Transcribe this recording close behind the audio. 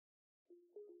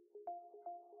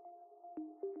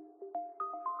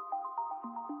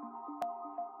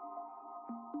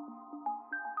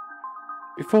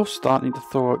Before starting to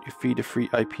thaw out your feeder-free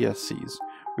iPSCs,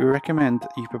 we recommend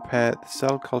that you prepare the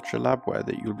cell culture labware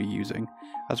that you'll be using,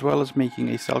 as well as making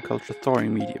a cell culture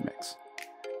thawing media mix.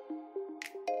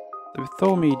 The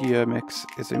thaw media mix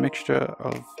is a mixture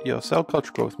of your cell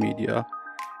culture growth media.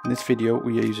 In this video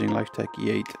we are using LifeTech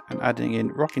E8 and adding in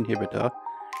rock inhibitor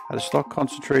at a stock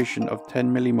concentration of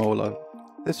 10 millimolar.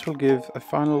 This will give a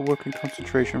final working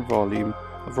concentration volume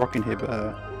of rock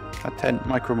inhibitor at 10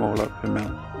 micromolar per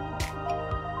mil.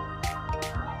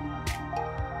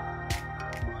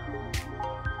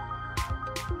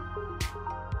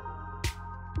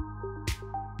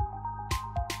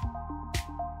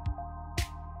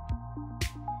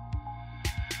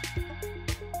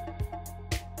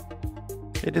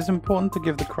 It is important to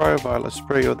give the cryoval a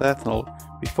spray with ethanol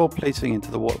before placing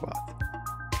into the water bath.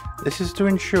 This is to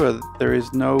ensure that there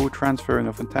is no transferring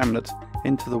of contaminants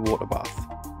into the water bath.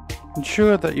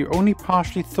 Ensure that you only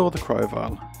partially thaw the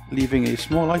cryoval, leaving a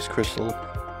small ice crystal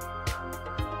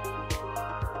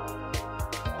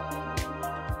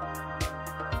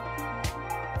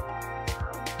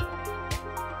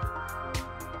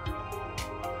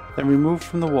then remove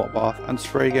from the water bath and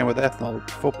spray again with ethanol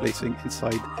before placing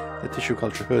inside the tissue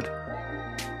culture hood.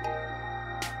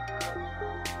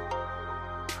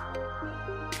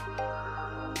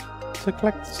 To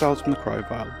collect the cells from the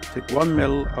cryoval, take 1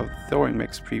 ml of the thawing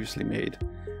mix previously made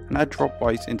and add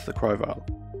dropwise into the cryoval.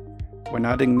 When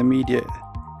adding the media,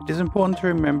 it is important to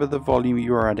remember the volume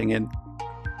you are adding in.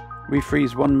 We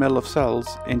freeze 1 ml of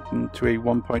cells into a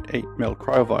 1.8 ml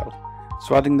cryoval,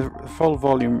 so adding the full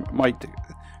volume might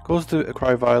cause the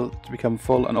cryoval to become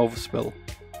full and overspill.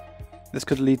 This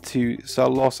could lead to cell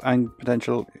loss and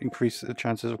potential increase the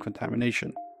chances of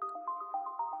contamination.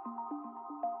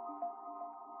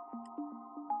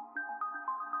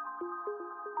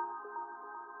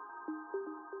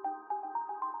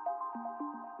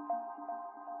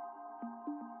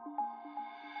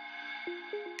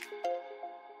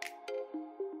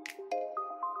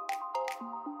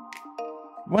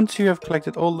 Once you have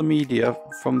collected all the media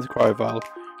from the cryoval,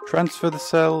 transfer the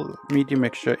cell media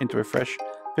mixture into a fresh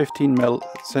 15 ml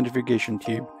centrifugation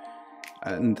tube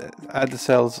and add the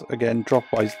cells again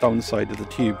dropwise down the side of the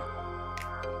tube.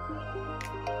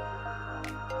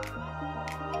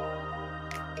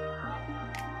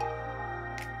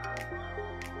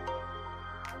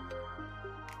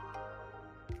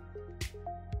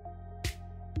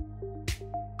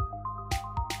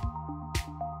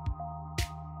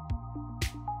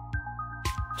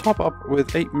 Top up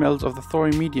with 8 ml of the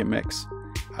thorium media mix,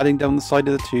 adding down the side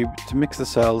of the tube to mix the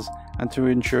cells and to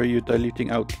ensure you're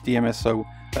diluting out the DMSO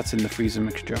that's in the freezer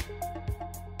mixture.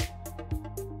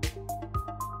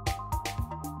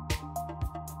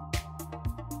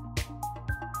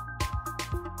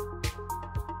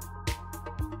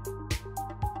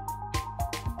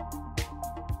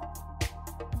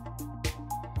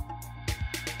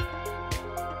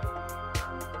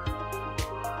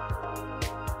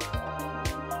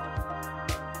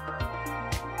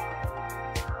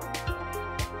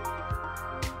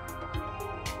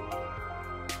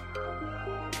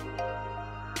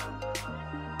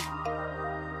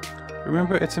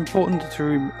 Remember, it's important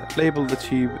to label the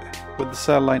tube with the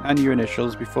cell line and your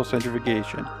initials before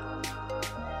centrifugation.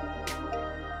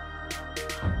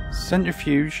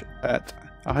 Centrifuge at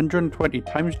 120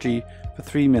 times G for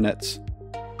 3 minutes,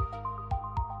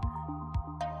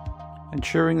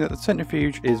 ensuring that the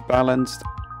centrifuge is balanced.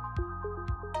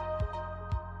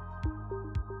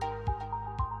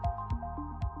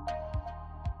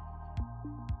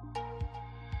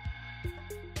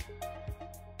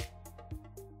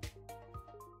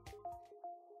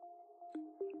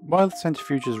 While the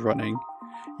centrifuge is running,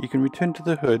 you can return to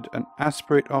the hood and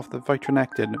aspirate off the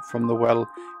vitronectin from the well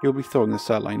you'll be throwing the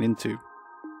cell line into.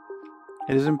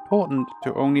 It is important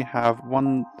to only have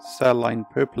one cell line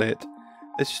per plate.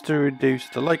 This is to reduce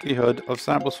the likelihood of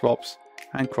sample swaps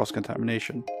and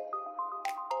cross-contamination.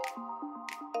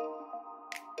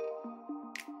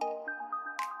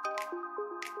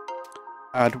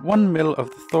 Add 1 ml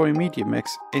of the thorium media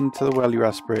mix into the well you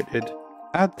aspirated.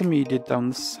 Add the media down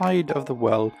the side of the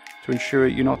well to ensure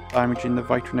you're not damaging the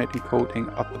vitronectin coating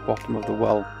at the bottom of the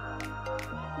well.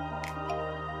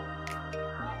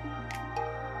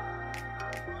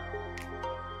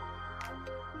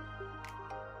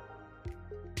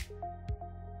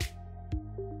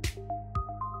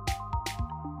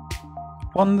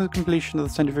 Upon the completion of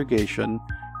the centrifugation,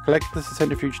 collect the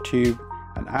centrifuge tube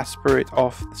and aspirate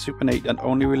off the supernatant,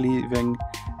 only relieving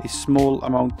a small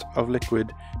amount of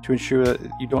liquid to ensure that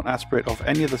you don't aspirate off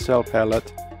any of the cell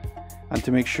pellet, and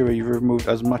to make sure you've removed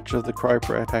as much of the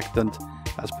cryoprotectant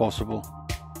as possible.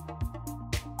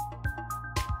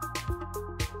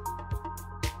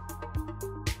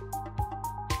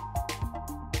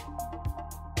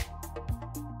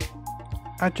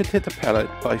 Agitate the pellet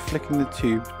by flicking the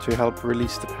tube to help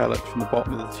release the pellet from the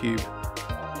bottom of the tube.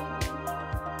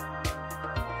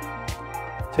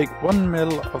 Take 1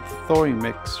 ml of the thawing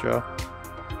mixture.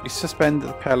 You suspend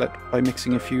the pellet by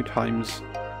mixing a few times,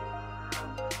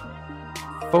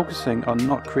 focusing on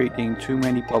not creating too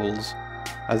many bubbles,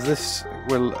 as this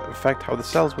will affect how the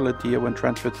cells will adhere when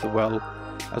transferred to the well,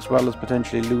 as well as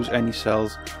potentially lose any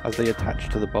cells as they attach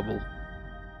to the bubble.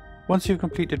 Once you've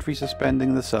completed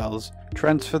resuspending the cells,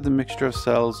 transfer the mixture of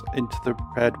cells into the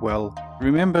prepared well.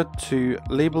 Remember to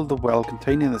label the well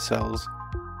containing the cells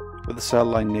with the cell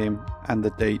line name and the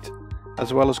date,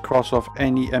 as well as cross off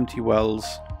any empty wells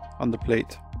on the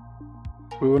plate.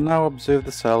 We will now observe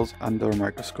the cells under a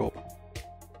microscope.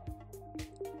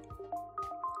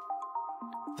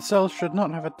 The cells should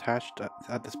not have attached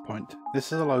at this point.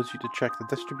 This allows you to check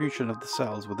the distribution of the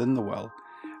cells within the well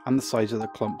and the size of the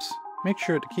clumps. Make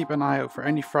sure to keep an eye out for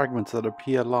any fragments that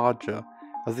appear larger,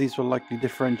 as these will likely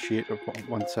differentiate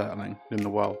when settling in the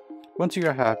well. Once you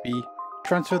are happy,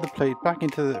 transfer the plate back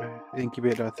into the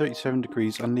incubator at 37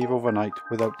 degrees and leave overnight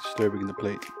without disturbing the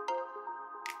plate.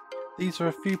 These are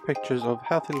a few pictures of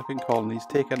healthy looking colonies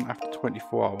taken after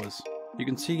 24 hours. You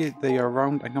can see they are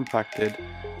round and compacted,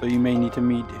 though you may need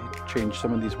to change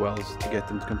some of these wells to get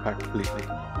them to compact completely.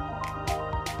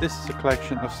 This is a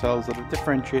collection of cells that have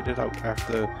differentiated out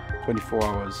after 24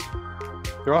 hours.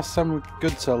 There are some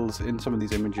good cells in some of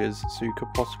these images, so you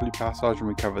could possibly passage and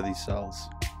recover these cells.